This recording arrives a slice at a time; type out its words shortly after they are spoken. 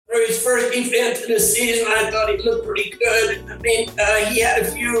first event of the season, I thought he looked pretty good. I mean, he had a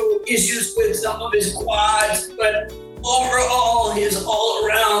few issues with some of his quads, but overall, his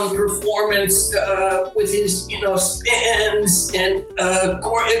all-around performance with his, spins and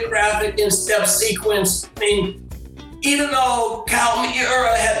choreographic and step sequence. I mean, even though Cal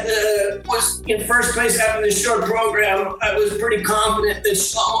Miura was in first place having this short program, I was pretty confident that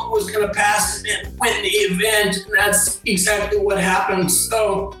Sean was going to pass him and win the event, and that's exactly what happened.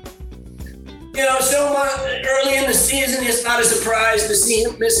 So, early in the season, it's not a surprise to see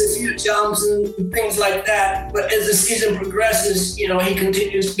him miss a few jumps and things like that. But as the season progresses, he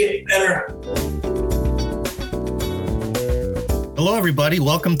continues to get better. Hello, everybody.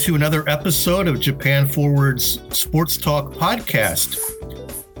 Welcome to another episode of Japan Forward's Sports Talk podcast.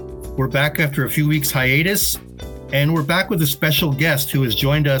 We're back after a few weeks hiatus, and we're back with a special guest who has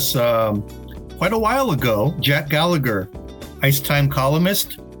joined us quite a while ago, Jack Gallagher, Ice Time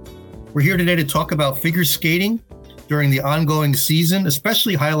columnist. We're here today to talk about figure skating during the ongoing season,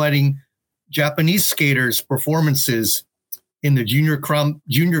 especially highlighting Japanese skaters' performances in the Junior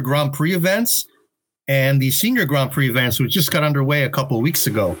Grand Prix events and the Senior Grand Prix events, which just got underway a couple of weeks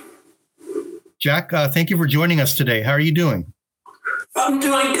ago. Jack, thank you for joining us today. How are you doing? I'm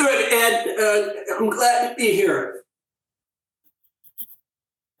doing good, Ed. I'm glad to be here.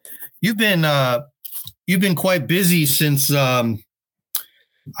 You've been quite busy since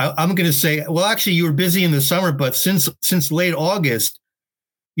I'm going to say, well, actually, you were busy in the summer, but since late August,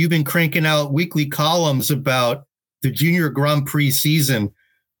 you've been cranking out weekly columns about the Junior Grand Prix season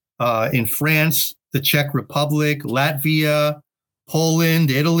in France, the Czech Republic, Latvia,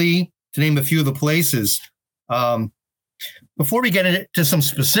 Poland, Italy, to name a few of the places. Before we get into some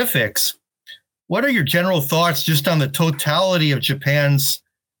specifics, what are your general thoughts just on the totality of Japan's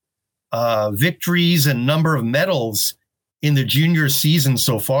victories and number of medals in the junior season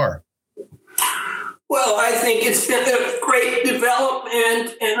so far? Well, I think it's been a great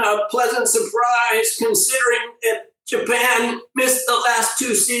development and a pleasant surprise considering that Japan missed the last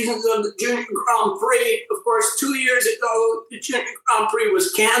two seasons of the Junior Grand Prix. Of course, 2 years ago, the Junior Grand Prix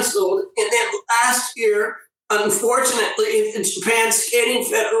was canceled. And then last year, unfortunately, the Japan Skating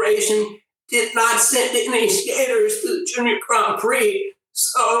Federation did not send any skaters to the Junior Grand Prix.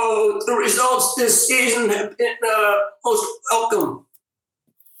 So the results this season have been most welcome.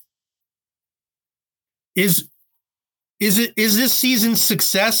 Is this season's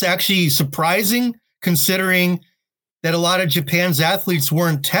success actually surprising, considering that a lot of Japan's athletes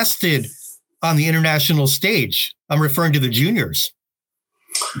weren't tested on the international stage? I'm referring to the juniors.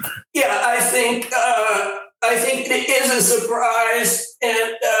 Yeah, I think it is a surprise,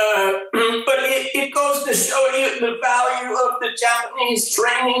 and but it goes to show you the value of the Japanese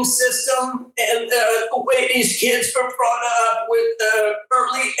training system and the way these kids are brought up with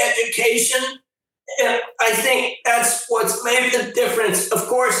early education. And I think that's what's made the difference. Of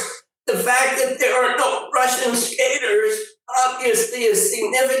course, the fact that there are no Russian skaters obviously is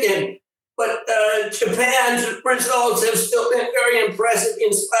significant, but Japan's results have still been very impressive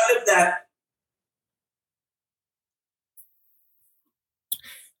in spite of that.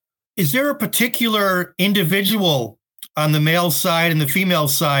 Is there a particular individual on the male side and the female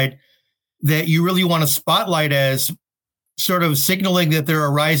side that you really want to spotlight as sort of signaling that they're a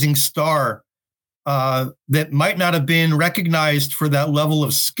rising star that might not have been recognized for that level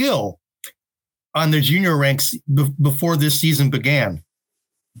of skill on the junior ranks before this season began?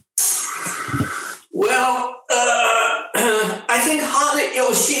 Well, I think Hana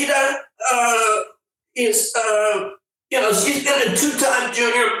Yoshida is, she's been a two-time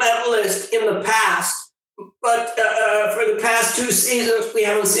junior medalist in the past, but for the past two seasons, we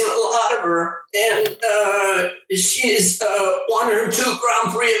haven't seen a lot of her. And she's won her two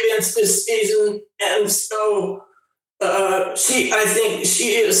Grand Prix events this season. And so I think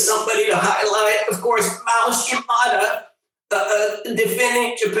she is somebody to highlight. Of course, Mao Shimada,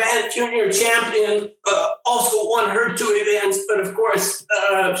 defending Japan junior champion, also won her two events. But of course,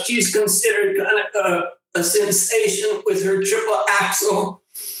 she's considered kind of a sensation with her triple axel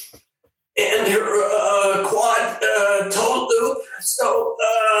and her quad toe loop. So,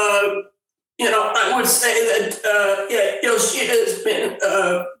 I would say that, Yoshida has been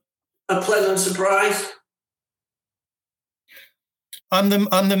a pleasant surprise. On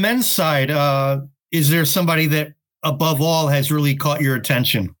the men's side, is there somebody that above all has really caught your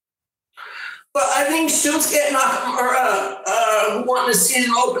attention? Well, I think Shunsuke Nakamura, who won the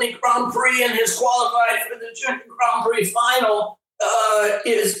season opening Grand Prix and has qualified for the Junior Grand Prix final,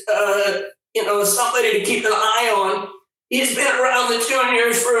 is somebody to keep an eye on. He's been around the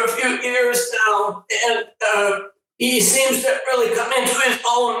juniors for a few years now, and he seems to really come into his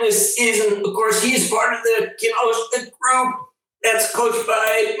own this season. Of course, he's part of the group that's coached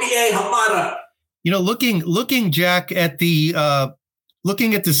by Mie Hamada. Looking, Jack, at the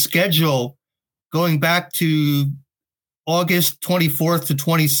looking at the schedule going back to August 24th to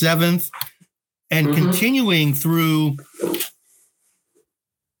 27th and continuing through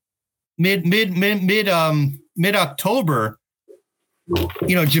mid-October,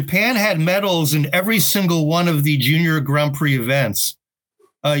 Japan had medals in every single one of the Junior Grand Prix events.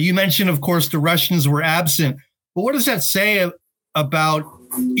 You mentioned, of course, the Russians were absent, but what does that say about,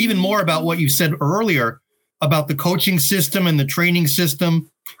 even more about what you said earlier about the coaching system and the training system?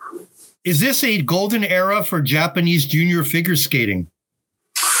 Is this a golden era for Japanese junior figure skating?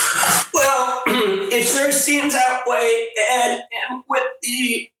 Well, it sure seems that way. And with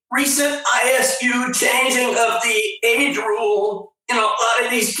the recent ISU changing of the age rule, a lot of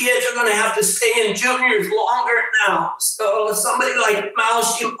these kids are going to have to stay in juniors longer now. So somebody like Mao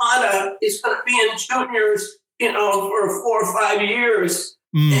Shimada is going to be in juniors, for 4 or 5 years.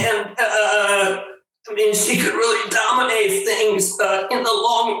 And, she could really dominate things in the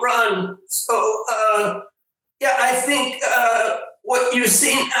long run. So, I think what you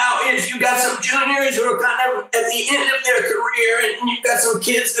see now is you got some juniors who are kind of at the end of their career, and you've got some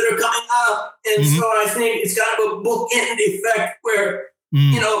kids that are coming up. And so I think it's kind of a bookend effect where,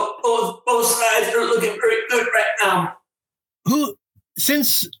 both sides are looking very good right now.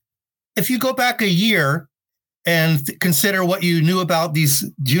 If you go back a year and consider what you knew about these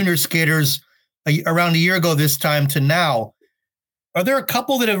junior skaters around a year ago this time to now, are there a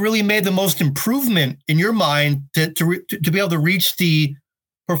couple that have really made the most improvement in your mind to be able to reach the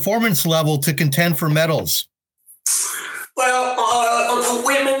performance level to contend for medals? Well, on the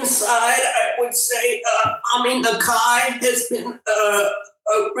women's side, I would say Ami Nakai has been a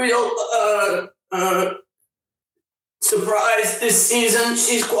real surprise this season.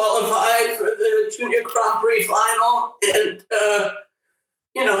 She's qualified for the Junior Grand Prix final and,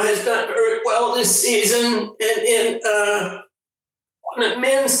 has done very well this season. And on the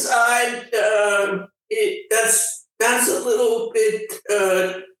men's side, that's a little bit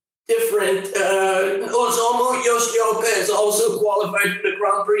different. Ozomu Yoshioka is also qualified for the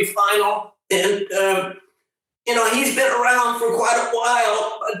Grand Prix final. And, he's been around for quite a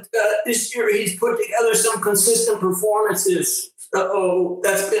while, but this year he's put together some consistent performances. So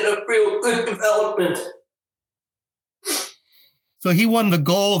that's been a real good development. So he won the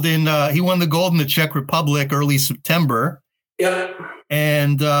gold in the Czech Republic early September. Yeah.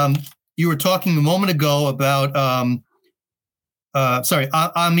 And you were talking a moment ago about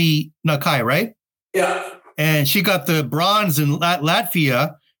Ami Nakai, right? Yeah. And she got the bronze in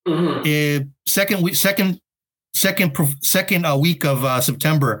Latvia second week of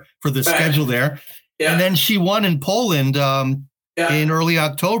September for the schedule there. Yeah. And then she won in Poland in early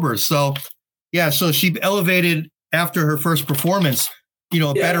October. So so she elevated after her first performance,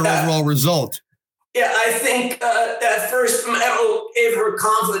 better overall result. Yeah, I think that first medal gave her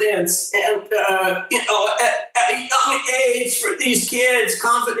confidence. And, at a young age for these kids,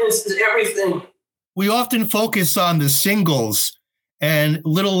 confidence is everything. We often focus on the singles and a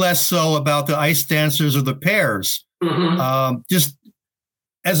little less so about the ice dancers or the pairs. Just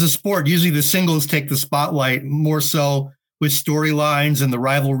as a sport, usually the singles take the spotlight more so with storylines and the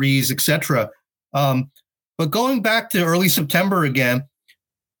rivalries, etc. But going back to early September again,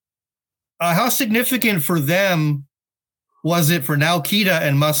 how significant for them was it for Naokita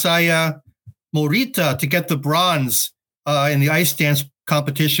and Masaya Morita to get the bronze in the ice dance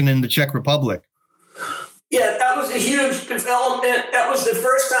competition in the Czech Republic? Yeah, that was a huge development. That was the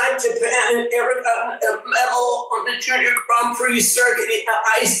first time Japan had ever gotten a medal on the Junior Grand Prix circuit in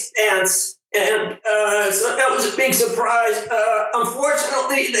ice dance. And so that was a big surprise.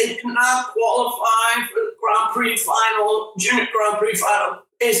 Unfortunately, they did not qualify for the Grand Prix final, Junior Grand Prix final,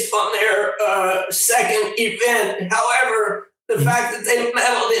 based on their second event. However, the fact that they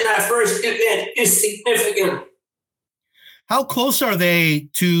medaled in that first event is significant. How close are they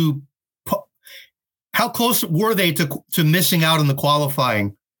to? How close were they to missing out on the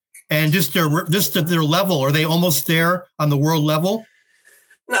qualifying? And just their level, are they almost there on the world level?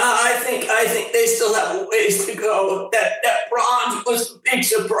 No, I think they still have a ways to go. That bronze was a big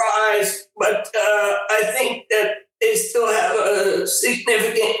surprise, but I think that they still have a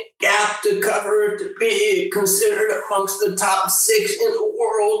significant gap to cover to be considered amongst the top 6 in the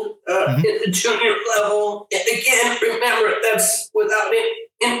world in the junior level. And again, remember, that's without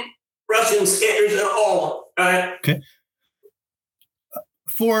any Russian skaters at all. Right? Okay.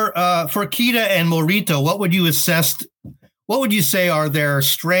 For Kita and Morita, what would you say are their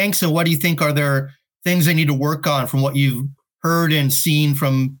strengths, and what do you think are their things they need to work on from what you've heard and seen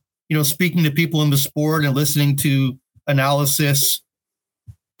from, speaking to people in the sport and listening to analysis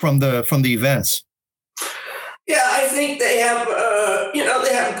from the events? Yeah, I think they have,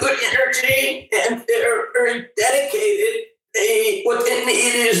 they have good energy and they're very dedicated. What they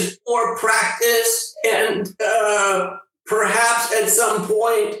need is more practice and perhaps at some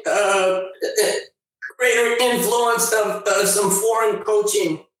point greater influence of some foreign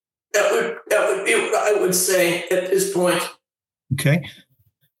coaching. That would be what I would say at this point. Okay.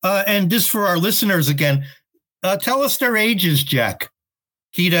 And just for our listeners again, tell us their ages, Jack.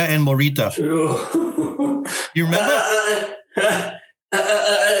 Kita and Morita. You remember?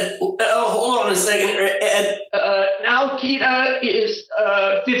 Hold on a second, Ed. Now Kita is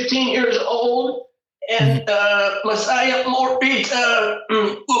 15 years old, and Messiah Morita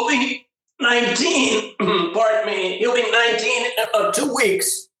will be 19. Pardon me. He'll be 19 in about 2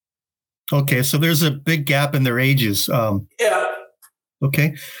 weeks. Okay, so there's a big gap in their ages. Yeah.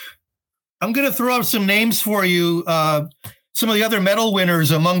 Okay. I'm going to throw out some names for you. Some of the other medal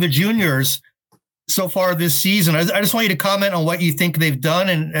winners among the juniors so far this season. I just want you to comment on what you think they've done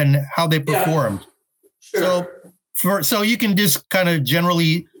and how they performed. Yeah. Sure. So you can just kind of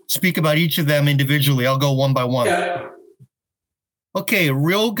generally speak about each of them individually. I'll go one by one. Yeah. Okay,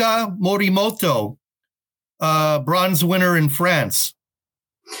 Ryoga Morimoto, bronze winner in France.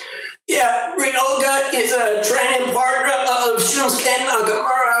 Yeah, Ryoga is a training partner of Shunsuke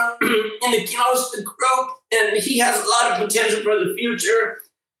Nakamura in the Kinoshita group, and he has a lot of potential for the future.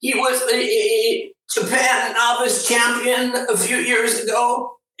 He was a Japan novice champion a few years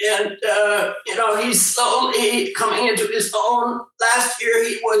ago, and he's slowly coming into his own. Last year,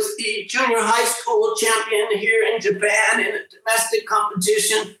 he was the junior high school champion here in Japan in a domestic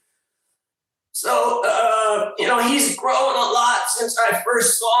competition. So, he's grown a lot since I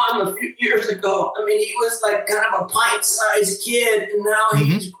first saw him a few years ago. I mean, he was like kind of a pint-sized kid, and now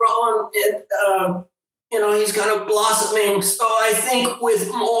he's grown and, he's kind of blossoming. So I think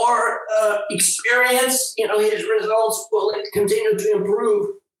with more experience, his results will continue to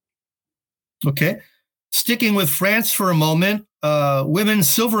improve. Okay. Sticking with France for a moment, women's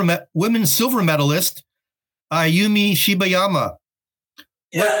silver medalist, Ayumi Shibayama.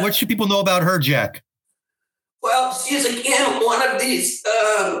 Yeah. What should people know about her, Jack? Well, she's again one of the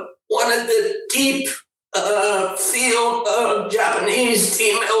deep field of Japanese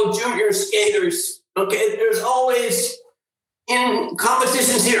female junior skaters. Okay, there's always, in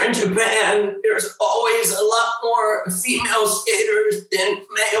competitions here in Japan, there's always a lot more female skaters than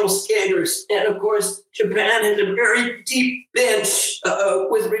male skaters. And of course, Japan has a very deep bench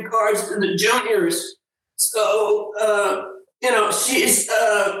with regards to the juniors. So, she's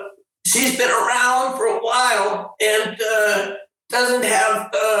been around for a while and doesn't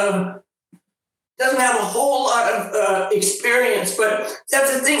have a whole lot of experience. But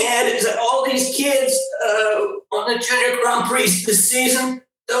that's the thing, Ed, is that all these kids on the Junior Grand Prix this season,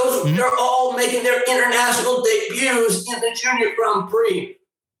 they're all making their international debuts in the Junior Grand Prix.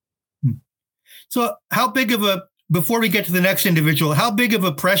 So before we get to the next individual, how big of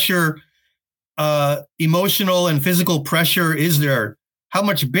a pressure, emotional and physical pressure is there? How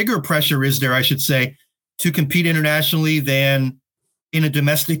much bigger pressure is there, I should say, to compete internationally than in a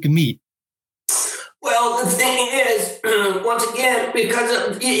domestic meet? Well, the thing is, once again, because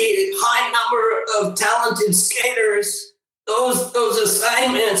of the high number of talented skaters, those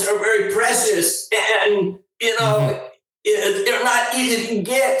assignments are very precious, and they're not easy to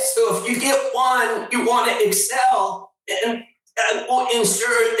get. So if you get one, you want to excel, and that will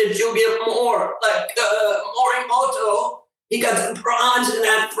ensure that you'll get more. Like Morimoto, he got the bronze in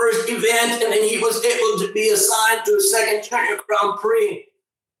that first event, and then he was able to be assigned to a second Junior Grand Prix.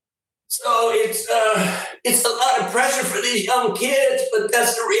 So it's a lot of pressure for these young kids, but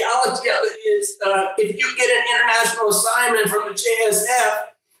that's the reality of it is if you get an international assignment from the JSF,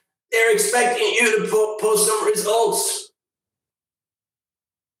 they're expecting you to post some results.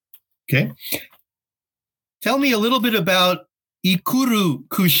 Okay. Tell me a little bit about Ikuru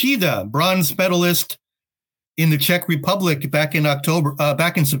Kushida, bronze medalist in the Czech Republic back in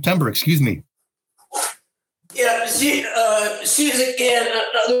September, excuse me. Yeah, she's again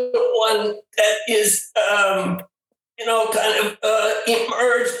another one that is, kind of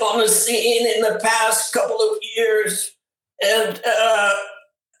emerged on the scene in the past couple of years, and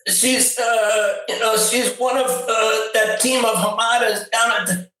she's one of that team of Hamadas down at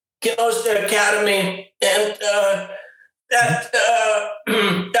the Kinoshita Academy, and that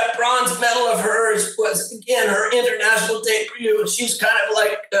bronze medal of hers was again her international debut. She's kind of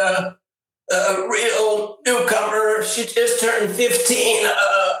like a real newcomer. She just turned 15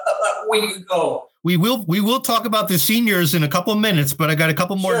 a week ago. We will talk about the seniors in a couple of minutes, but I got a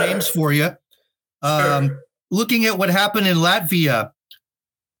couple more names for you. Looking at what happened in Latvia,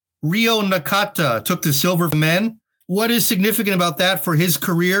 Rio Nakata took the silver for men. What is significant about that for his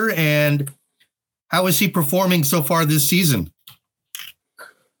career, and how is he performing so far this season?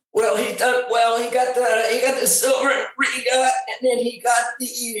 Well, he's done well. He got the silver in Riga, and then he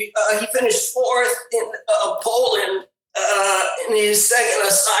finished fourth in Poland in his second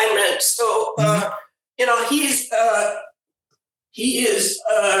assignment. So he is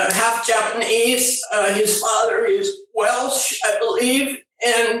half Japanese. His father is Welsh, I believe,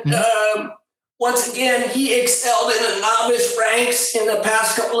 and once again he excelled in the novice ranks in the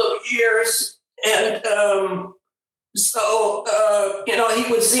past couple of years, and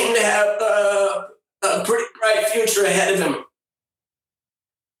he would seem to have a pretty bright future ahead of him.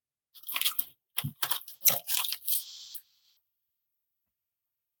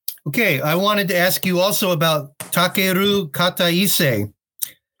 Okay, I wanted to ask you also about Takeru Kataise.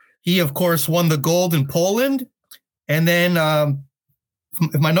 He, of course, won the gold in Poland, and then,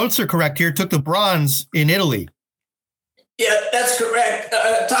 if my notes are correct here, took the bronze in Italy. Yeah, that's correct.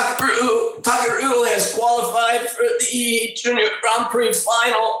 Takeru has qualified for the Junior Grand Prix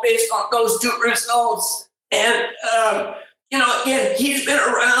final based on those two results. And, again, he's been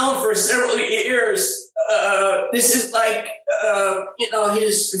around for several years. This is like,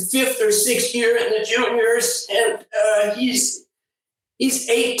 his fifth or sixth year in the juniors. And he's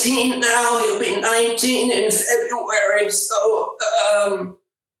 18 now. He'll be 19 in February. So,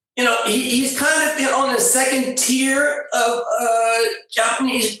 he's kind of been on the second tier of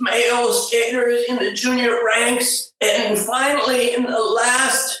Japanese male skaters in the junior ranks. And finally, in the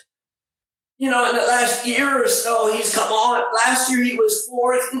last year or so, he's come on. Last year, he was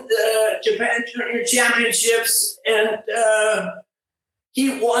fourth in the Japan Junior Championships, and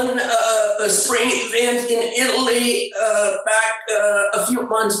he won a spring event in Italy back a few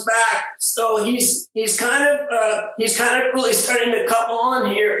months back. So he's kind of really starting to come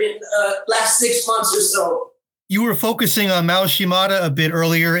on here in the last 6 months or so. You were focusing on Mao Shimada a bit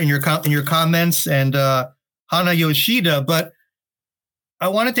earlier in your comments, and Hana Yoshida, but I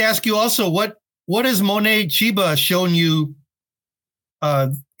wanted to ask you also, what has Monet Chiba shown you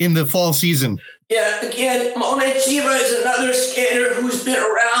in the fall season? Yeah, again, Monet Chiba is another skater who's been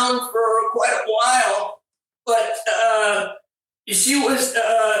around for quite a while, but she was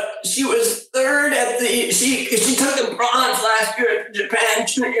third at she took the bronze last year at the Japan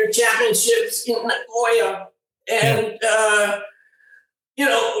Junior Championships in Nagoya, and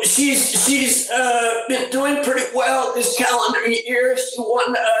she's been doing pretty well this calendar year. She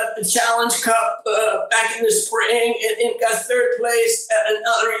won the Challenge Cup back in the spring and got third place at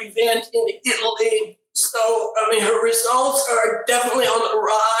another event in Italy. So, her results are definitely on the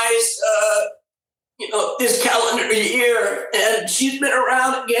rise, this calendar year. And she's been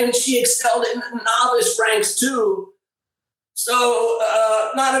around again. She excelled in the novice ranks too. So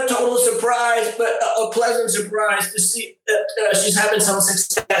not a total surprise, but a pleasant surprise to see that she's having some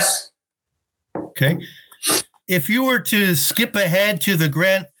success. Okay. If you were to skip ahead to the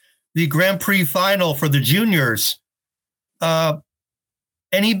Grand Prix final for the juniors,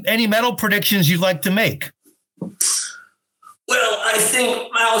 any medal predictions you'd like to make? Well, I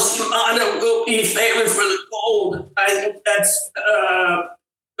think Mao Shimada will be favored for the gold. I think that's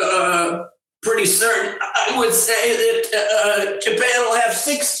pretty certain. I would say that Japan will have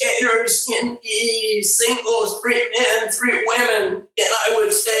 6 skaters in the singles, 3 men, 3 women, and I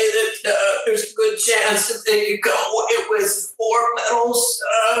would say that there's a good chance that they could go away with 4 medals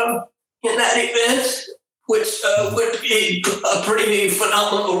in that event, which would be a pretty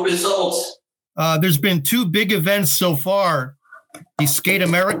phenomenal result. There's been 2 big events so far, the Skate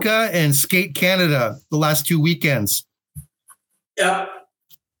America and Skate Canada, the last 2 weekends. Yeah.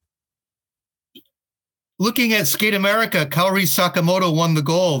 Looking at Skate America, Kaori Sakamoto won the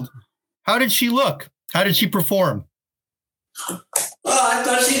gold. How did she look? How did she perform? Well, I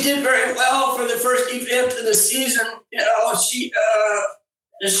thought she did very well for the first event of the season.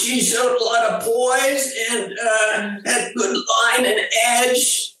 She showed a lot of poise and had good line and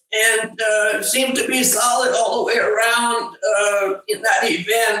edge, and seemed to be solid all the way around in that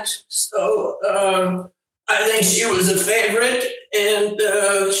event. So I think she was a favorite, and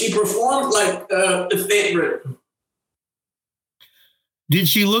she performed like the favorite. Did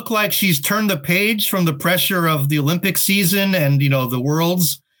she look like she's turned the page from the pressure of the Olympic season and, the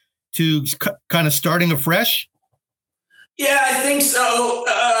Worlds to kind of starting afresh? Yeah, I think so.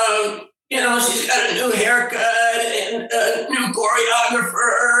 She's got a new haircut and a new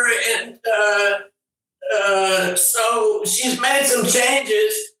choreographer, and so she's made some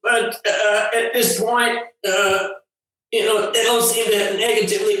changes. but at this point, they don't seem to have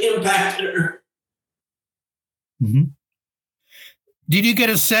negatively impacted her. Mm-hmm. Did you get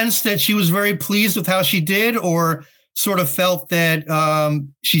a sense that she was very pleased with how she did, or sort of felt that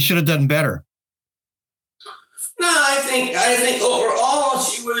she should have done better? No, I think overall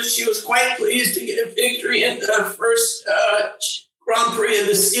she was quite pleased to get a victory in the first Grand Prix of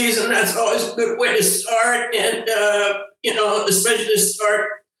the season. That's always a good way to start, and especially to start.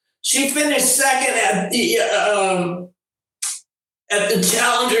 She finished second at the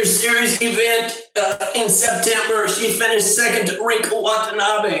Challenger Series event in September. She finished second to Rinka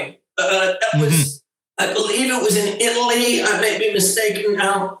Watanabe. That was, I believe it was in Italy. I may be mistaken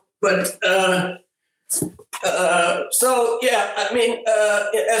now, but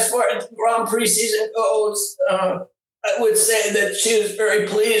as far as the Grand Prix season goes, I would say that she was very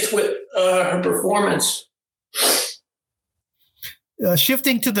pleased with her performance.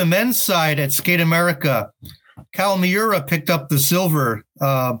 Shifting to the men's side at Skate America, Cal Miura picked up the silver.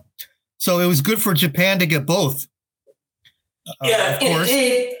 So it was good for Japan to get both. Yeah,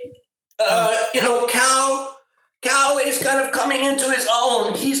 indeed. Cal is kind of coming into his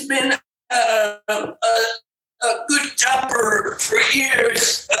own. He's been a good jumper for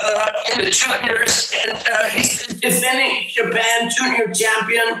years in the juniors, and he's the defending Japan junior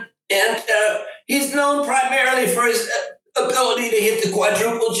champion. And he's known primarily for his ability to hit the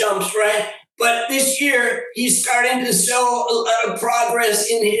quadruple jumps, right? But this year, he's starting to show a lot of progress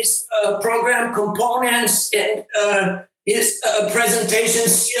in his program components and his presentation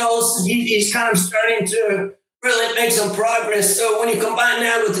skills. He's kind of starting to really make some progress. So when you combine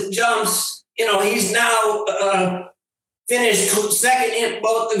that with the jumps, he's now finished second in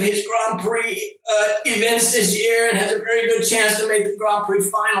both of his Grand Prix events this year and has a very good chance to make the Grand Prix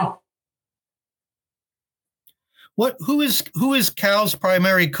final. Who is Cal's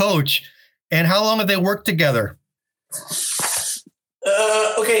primary coach, and how long have they worked together?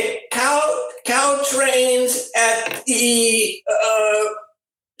 Okay, Cal trains at the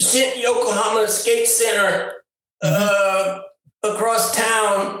Yokohama Skate Center across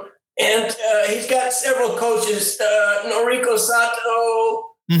town, and he's got several coaches: Noriko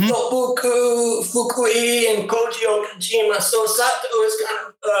Sato, Nobuku Fukui, and Koji Okajima. So Sato is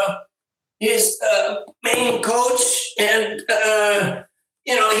kind of his main coach, and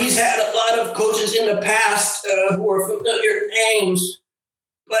he's had a lot of coaches in the past who are familiar names,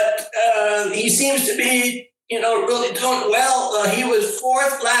 but he seems to be, really doing well. He was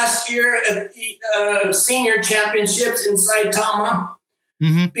fourth last year at the senior championships in Saitama,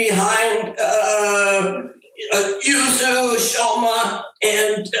 behind Yuzu Shoma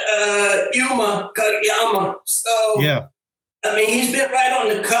and Yuma Kageyama. So, yeah. I mean, he's been right on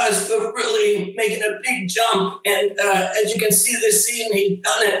the cusp of really making a big jump. And as you can see this season, he's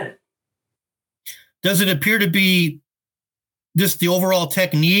done it. Does it appear to be just the overall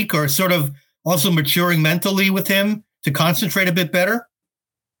technique, or sort of also maturing mentally with him to concentrate a bit better?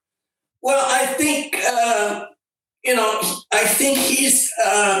 Well, I think,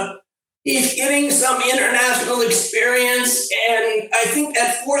 he's getting some international experience, and I think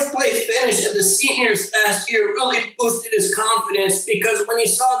that fourth place finish of the seniors last year really boosted his confidence, because when he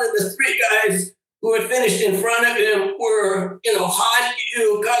saw that the three guys who had finished in front of him were,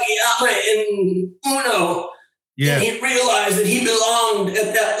 Hanyu, Kageyama, and Uno, and he realized that he belonged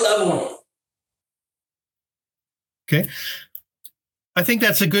at that level. Okay. I think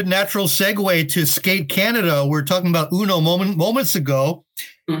that's a good natural segue to Skate Canada. We're talking about Uno moments ago.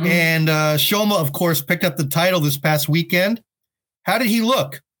 And Shoma, of course, picked up the title this past weekend. How did he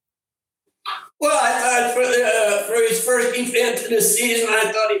look? Well, I thought for his first event of the season, I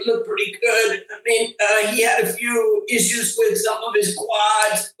thought he looked pretty good. I mean, he had a few issues with some of his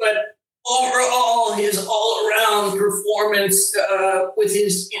quads, but overall, his all-around performance with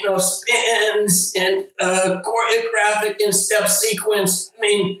his, spins and choreographic and step sequence. I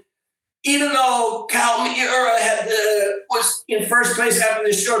mean, even though Cal Miura was in first place after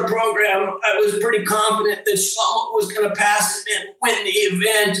the short program, I was pretty confident that Shoma was going to pass him and win the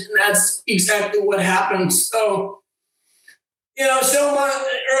event, and that's exactly what happened. So, Shoma,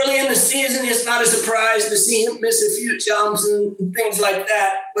 early in the season, it's not a surprise to see him miss a few jumps and things like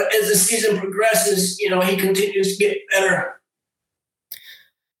that. But as the season progresses, he continues to get better.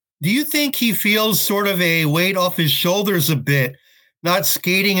 Do you think he feels sort of a weight off his shoulders a bit, not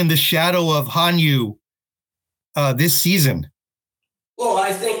skating in the shadow of Hanyu this season? Well,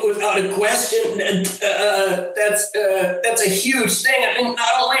 I think without a question, that's a huge thing. I mean,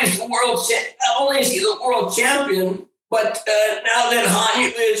 not only is he the world champion, But now that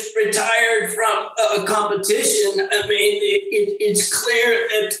Hanyu is retired from competition, I mean, it's clear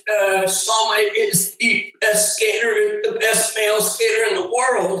that Soma is the best skater, the best male skater in the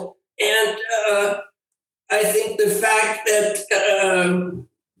world. And I think the fact that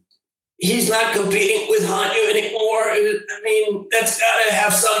he's not competing with Hanyu anymore, I mean, that's got to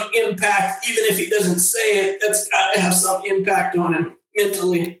have some impact, even if he doesn't say it, that's got to have some impact on him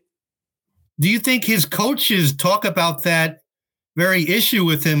mentally. Do you think his coaches talk about that very issue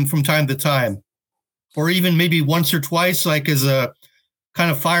with him from time to time? Or even maybe once or twice, like as a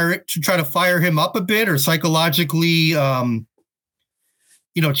kind of to try to fire him up a bit or psychologically,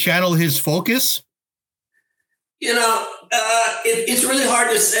 channel his focus? It's really hard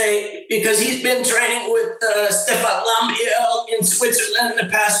to say because he's been training with Stefan Lambiel in Switzerland in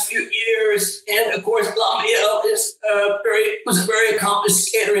the past few years. And of course, Lambiel was a very accomplished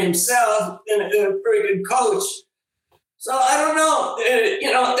skater himself and a very good coach. So I don't know.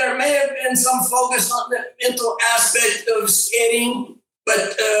 There may have been some focus on the mental aspect of skating,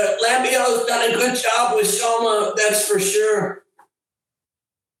 but Lambiel has done a good job with Soma, that's for sure.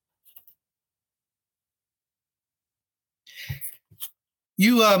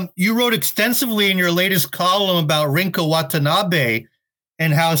 You wrote extensively in your latest column about Rinka Watanabe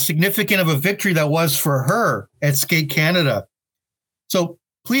and how significant of a victory that was for her at Skate Canada. So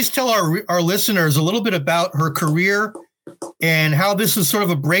please tell our listeners a little bit about her career and how this is sort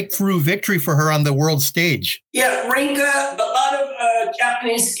of a breakthrough victory for her on the world stage. Yeah, Rinka, a lot of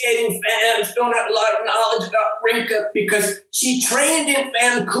Japanese skating fans don't have a lot of knowledge about Rinka because she trained in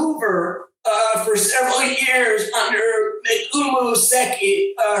Vancouver for several years under Megumi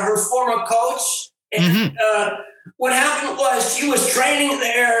Seki, her former coach. And what happened was she was training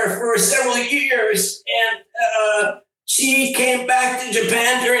there for several years, and she came back to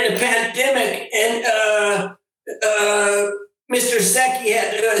Japan during the pandemic, and Mr. Seki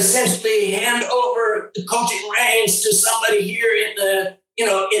had to essentially hand over the coaching reins to somebody here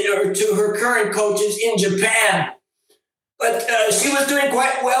or to her current coaches in Japan. But she was doing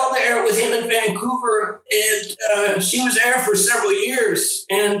quite well there with him in Vancouver, and she was there for several years.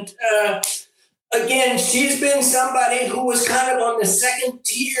 And again, she's been somebody who was kind of on the second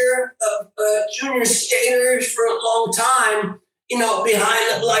tier of junior skaters for a long time,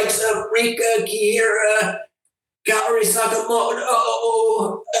 behind the likes of Rika, Kihira, Gallery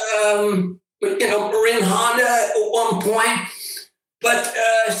Sakamoto, Marin Honda at one point. But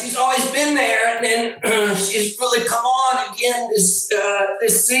she's always been there, and then she's really come on again this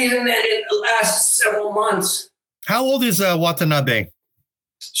season and in the last several months. How old is Watanabe?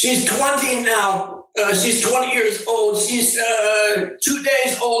 She's 20 now. She's 20 years old. She's 2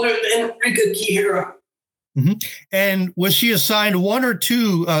 days older than Rika Kihira. Mm-hmm. And was she assigned one or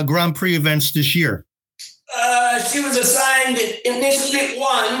two Grand Prix events this year? She was assigned initially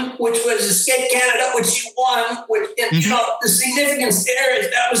one, which was the Skate Canada, which she won. The significance there is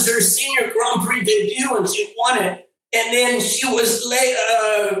that was her senior Grand Prix debut, and she won it. And then she was late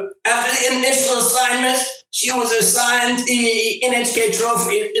after the initial assignment. She was assigned the NHK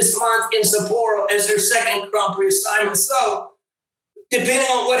Trophy this month in Sapporo as her second Grand Prix assignment. So, depending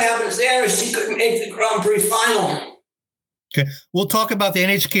on what happens there, she could make the Grand Prix final. Okay, we'll talk about the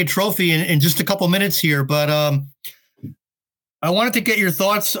NHK Trophy in just a couple minutes here, but I wanted to get your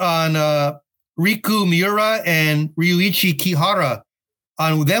thoughts on Riku Miura and Ryuichi Kihara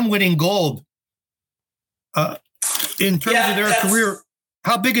on them winning gold. In terms of their career,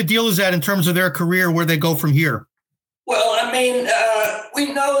 how big a deal is that in terms of their career, where they go from here? Well, I mean,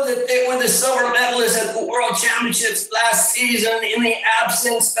 we know that they were the silver medalists at the World Championships last season in the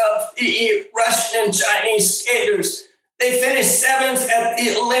absence of the Russian and Chinese skaters. They finished seventh at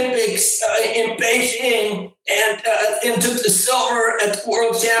the Olympics in Beijing and took the silver at the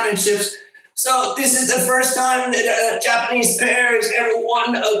World Championships. So this is the first time that a Japanese pair has ever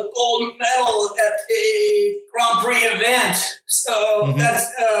won a gold medal at a Grand Prix event. So that's,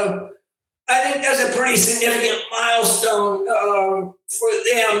 I think that's a pretty significant milestone for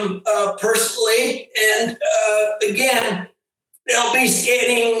them personally. And again, they'll be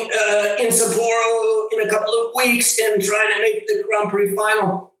skating in Sapporo in a couple of weeks and trying to make the Grand Prix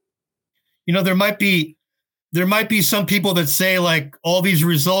final. There might be some people that say like all these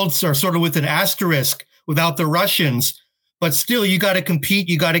results are sort of with an asterisk without the Russians, but still you got to compete.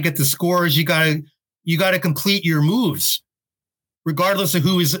 You got to get the scores. You got to complete your moves, regardless of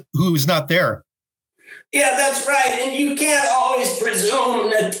who is not there. Yeah, that's right. And you can't always presume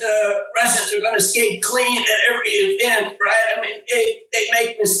that Russians are going to skate clean at every event, right? I mean, they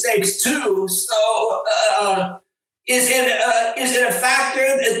make mistakes too. So is it a factor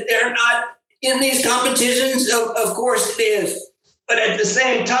that they're not in these competitions, of course it is. But at the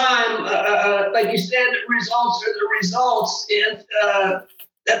same time, like you said, the results are the results, and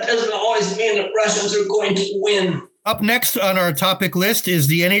that doesn't always mean that Russians are going to win. Up next on our topic list is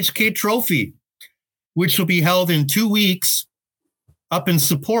the NHK Trophy, which will be held in 2 weeks up in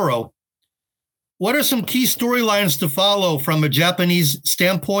Sapporo. What are some key storylines to follow from a Japanese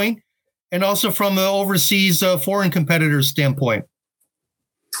standpoint and also from the overseas foreign competitors' standpoint?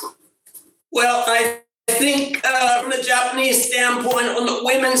 Well, I think from the Japanese standpoint, on the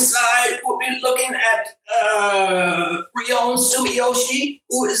women's side, we'll be looking at Ryon Sumiyoshi,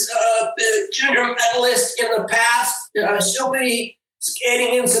 who is the junior medalist in the past. She'll be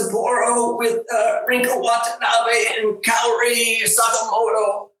skating in Sapporo with Rinka Watanabe and Kaori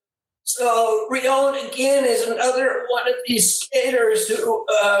Sakamoto. So Ryon, again, is another one of these skaters who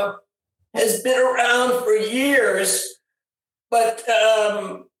has been around for years, but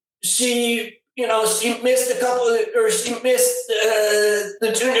she missed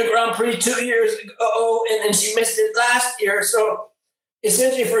the Junior Grand Prix 2 years ago, and then she missed it last year. So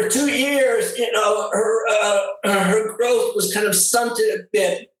essentially, for 2 years, her growth was kind of stunted a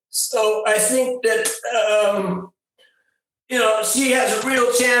bit. So I think that she has a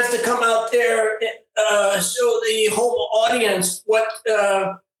real chance to come out there and show the whole audience what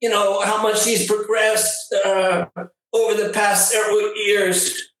how much she's progressed over the past several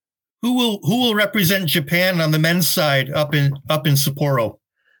years. Who will represent Japan on the men's side up in Sapporo?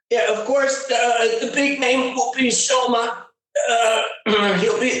 Yeah, of course, the big name will be Shoma.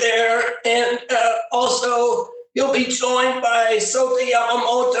 He'll be there, and also he'll be joined by Sota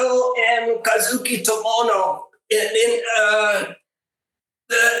Yamamoto and Kazuki Tomono. And then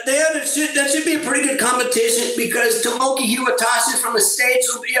that should be a pretty good competition because Tomoki Hiwatashi from the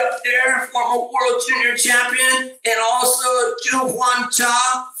States will be up there, former world junior champion, and also Ju-Hwan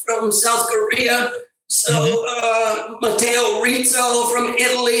Cha from South Korea. So Matteo Rizzo from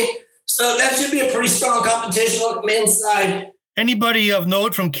Italy. So that should be a pretty strong competition on the men's side. Anybody of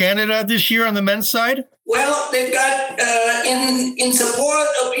note from Canada this year on the men's side? Well, they've got in support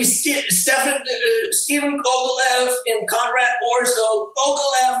of Stephen Gogolev and Konrad Orso.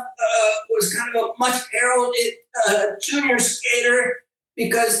 Gogolev was kind of a much heralded junior skater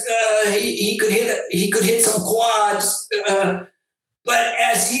because he could hit some quads. But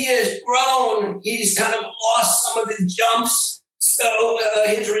as he has grown, he's kind of lost some of his jumps. So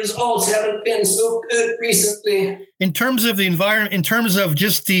his results haven't been so good recently. In terms of the environment, in terms of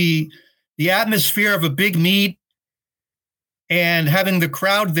just the atmosphere of a big meet and having the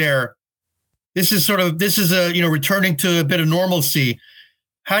crowd there, this is returning to a bit of normalcy.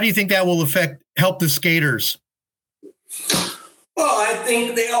 How do you think that will help the skaters? Well, I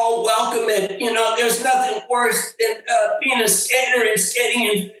think they all welcome it. There's nothing worse than being a skater and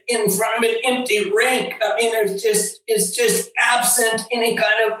skating in front of an empty rink. I mean, it's just absent any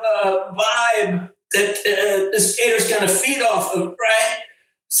kind of vibe that the skaters kind of feed off of, right?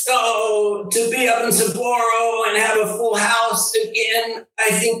 So to be up in Sapporo and have a full house again,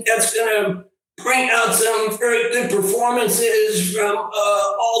 I think that's going to bring out some very good performances from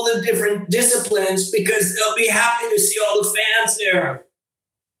all the different disciplines because they'll be happy to see all the fans there.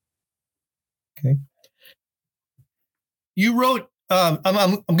 Okay. You wrote,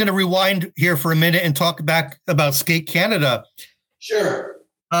 I'm going to rewind here for a minute and talk back about Skate Canada. Sure.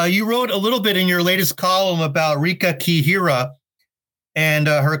 You wrote a little bit in your latest column about Rika Kihira and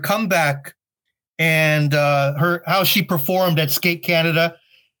her comeback and how she performed at Skate Canada.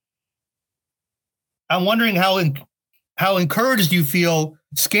 I'm wondering how encouraged you feel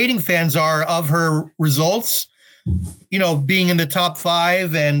skating fans are of her results, being in the top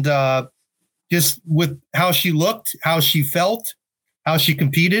 5 and just with how she looked, how she felt, how she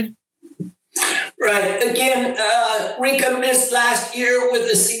competed. Right. Again, Rika missed last year with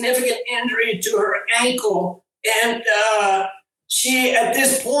a significant injury to her ankle. And she, at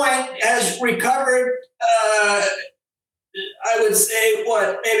this point, has recovered, I would say,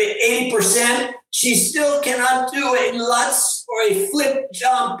 maybe 80%. She still cannot do a Lutz or a flip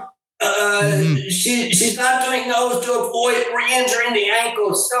jump. She's not doing those to avoid re-injuring the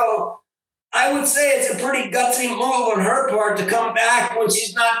ankle. So I would say it's a pretty gutsy move on her part to come back when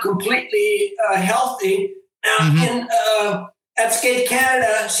she's not completely healthy. Now, at Skate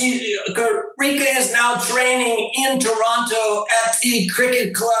Canada, Rika is now training in Toronto at the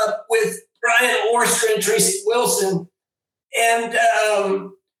cricket club with Brian Orster and Tracy Wilson. And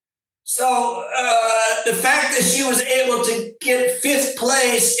so the fact that she was able to get 5th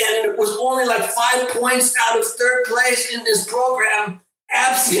place and it was only like 5 points out of 3rd place in this program,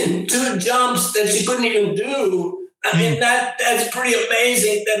 absent 2 jumps that she couldn't even do. I mean, that's pretty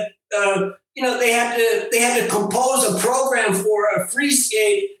amazing that they had to compose a program for a free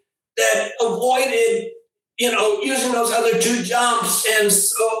skate that avoided, using those other two jumps. And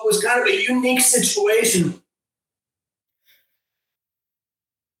so it was kind of a unique situation.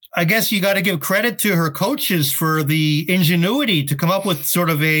 I guess you got to give credit to her coaches for the ingenuity to come up with sort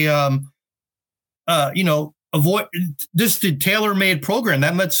of a, avoid this tailor-made program.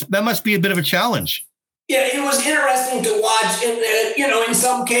 That must be a bit of a challenge. Yeah, it was interesting to watch. In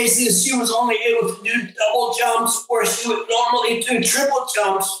some cases, she was only able to do double jumps where she would normally do triple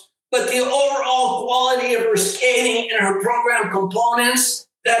jumps. But the overall quality of her skating and her program components,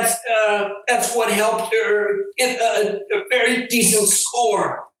 that's what helped her get a very decent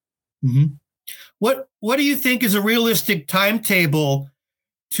score. Mm-hmm. What do you think is a realistic timetable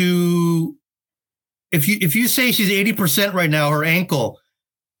to, if you say she's 80% right now, her ankle,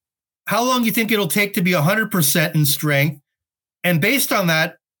 how long do you think it'll take to be 100% in strength? And based on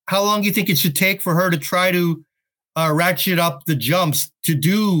that, how long do you think it should take for her to try to ratchet up the jumps to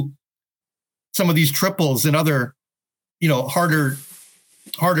do some of these triples and other, harder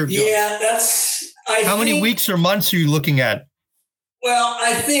jumps? Yeah, how many weeks or months are you looking at? Well,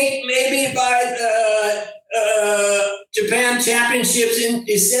 I think maybe by the Japan Championships in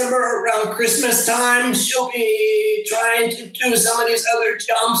December, around Christmas time, she'll be trying to do some of these other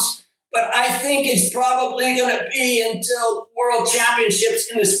jumps. But I think it's probably going to be until World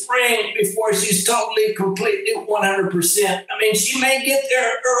Championships in the spring before she's totally, completely 100%. I mean, she may get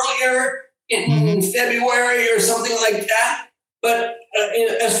there earlier in February or something like that. But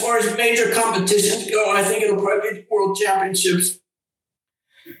as far as major competitions go, I think it'll probably be World Championships.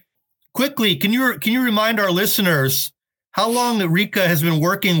 Quickly, can you remind our listeners how long Rika has been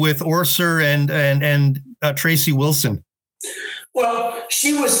working with Orser and Tracy Wilson? Well,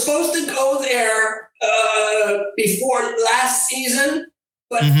 she was supposed to go there before last season,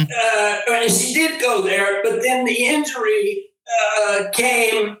 but and she did go there. But then the injury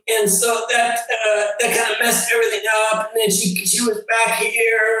came, and so that kind of messed everything up. And then she was back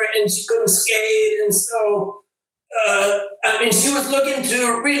here, and she couldn't skate, and so. She was looking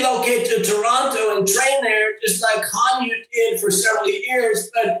to relocate to Toronto and train there, just like Hanyu did for several years.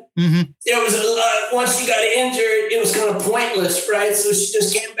 But there was once she got injured, it was kind of pointless, right? So she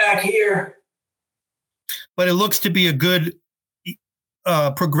just came back here. But it looks to be a good,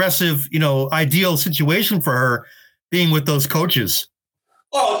 progressive, ideal situation for her being with those coaches.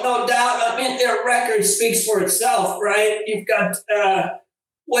 Oh, no doubt. Their record speaks for itself, right? You've got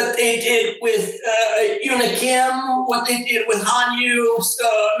what they did with Yuna Kim, what they did with Hanyu. So,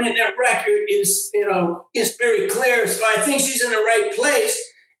 their record is very clear. So I think she's in the right place.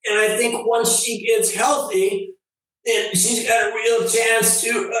 And I think once she gets healthy, then she's got a real chance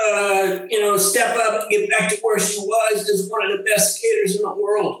to, step up and get back to where she was as one of the best skaters in the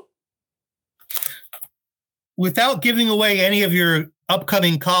world. Without giving away any of your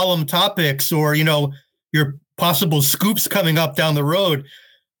upcoming column topics or, your possible scoops coming up down the road,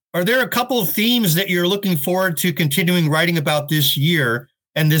 are there a couple of themes that you're looking forward to continuing writing about this year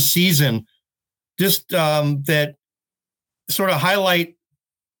and this season, just that sort of highlight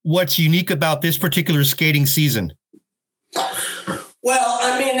what's unique about this particular skating season? Well,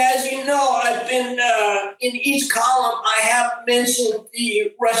 as you know, I've been in each column, I have mentioned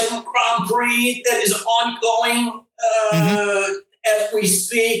the Russian Grand Prix that is ongoing as we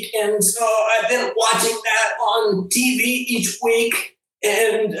speak. And so I've been watching that on TV each week.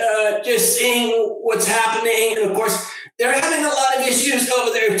 And just seeing what's happening. And, of course, they're having a lot of issues over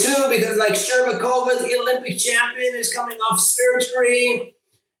there, too, because, like, Sherbakova, the Olympic champion, is coming off surgery.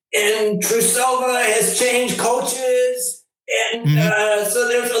 And Trusova has changed coaches. And so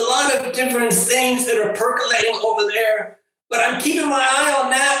there's a lot of different things that are percolating over there. But I'm keeping my eye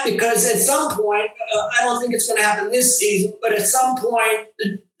on that because at some point, I don't think it's going to happen this season, but at some point,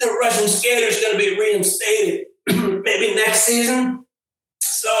 the Russian skater is going to be reinstated, maybe next season.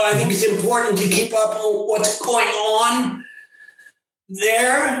 So I think it's important to keep up on what's going on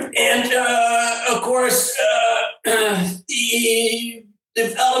there. And, of course, the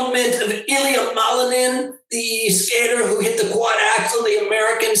development of Ilya Malinin, the skater who hit the quad axel, the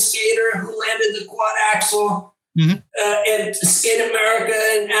American skater who landed the quad axel at Skate America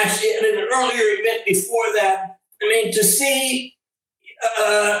and actually at an earlier event before that. To see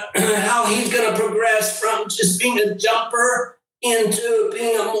how he's going to progress from just being a jumper into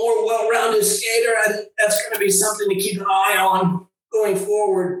being a more well-rounded skater, I think that's going to be something to keep an eye on going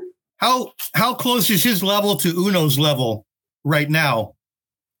forward. How close is his level to Uno's level right now?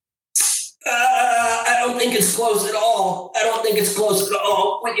 I don't think it's close at all. I don't think it's close at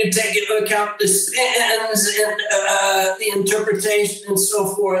all when you take into account the spins and the interpretation and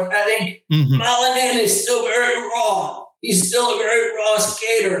so forth. I think Malanen is still very raw. He's still a very raw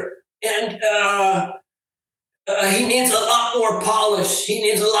skater. And he needs a lot more polish. He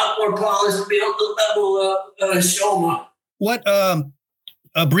needs a lot more polish to be on the level of Shoma. What,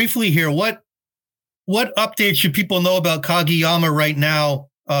 briefly here, what updates should people know about Kagiyama right now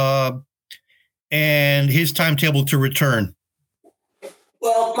and his timetable to return?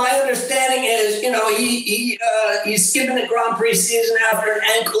 Well, my understanding is, he's skipping the Grand Prix season after an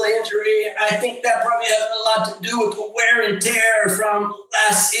ankle injury. I think that probably has a lot to do with the wear and tear from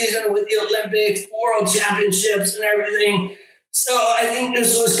last season with the Olympics, World Championships, and everything. So I think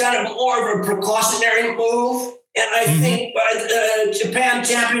this was kind of more of a precautionary move. And I think by the Japan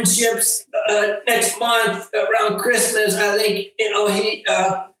Championships next month around Christmas, I think,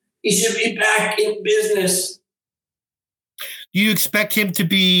 he should be back in business. Do you expect him to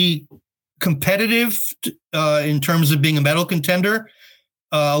be competitive in terms of being a medal contender,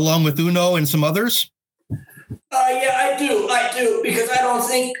 along with Uno and some others? Yeah, I do, because I don't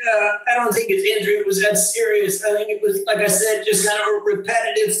think his injury was that serious. I think it was, like I said, just kind of a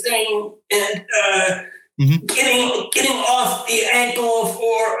repetitive thing, and getting off the ankle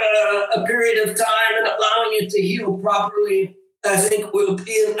for a period of time and allowing it to heal properly, I think will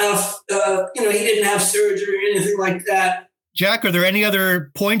be enough. He didn't have surgery or anything like that. Jack, are there any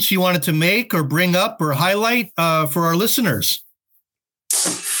other points you wanted to make or bring up or highlight for our listeners?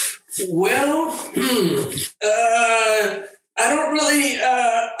 Well, I don't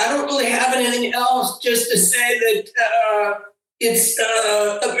really have anything else. Just to say that it's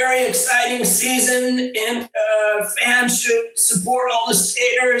a very exciting season, and fans should support all the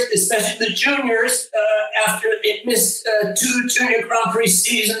skaters, especially the juniors, after they missed 2 junior Grand Prix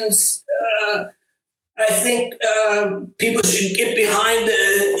seasons. I think people should get behind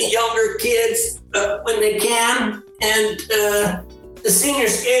the younger kids when they can. And the senior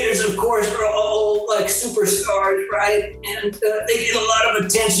skaters, of course, are all like superstars, right? And they get a lot of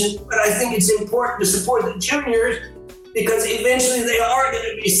attention. But I think it's important to support the juniors because eventually they are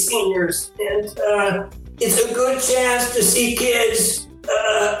going to be seniors. And it's a good chance to see kids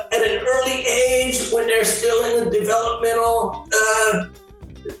at an early age when they're still in the developmental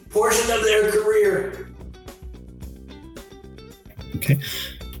portion of their career. Okay.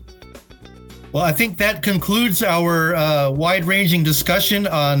 Well, I think that concludes our wide-ranging discussion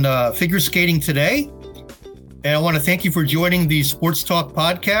on figure skating today. And I want to thank you for joining the Sports Talk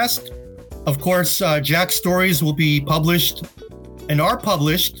podcast. Of course, Jack's stories will be published and are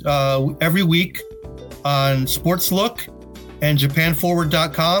published every week on Sports Look and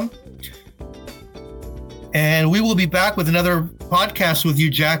JapanForward.com. And we will be back with another podcast with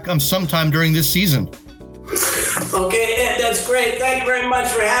you, Jack, sometime during this season. Okay, that's great. Thank you very much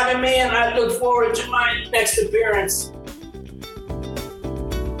for having me, and I look forward to my next appearance.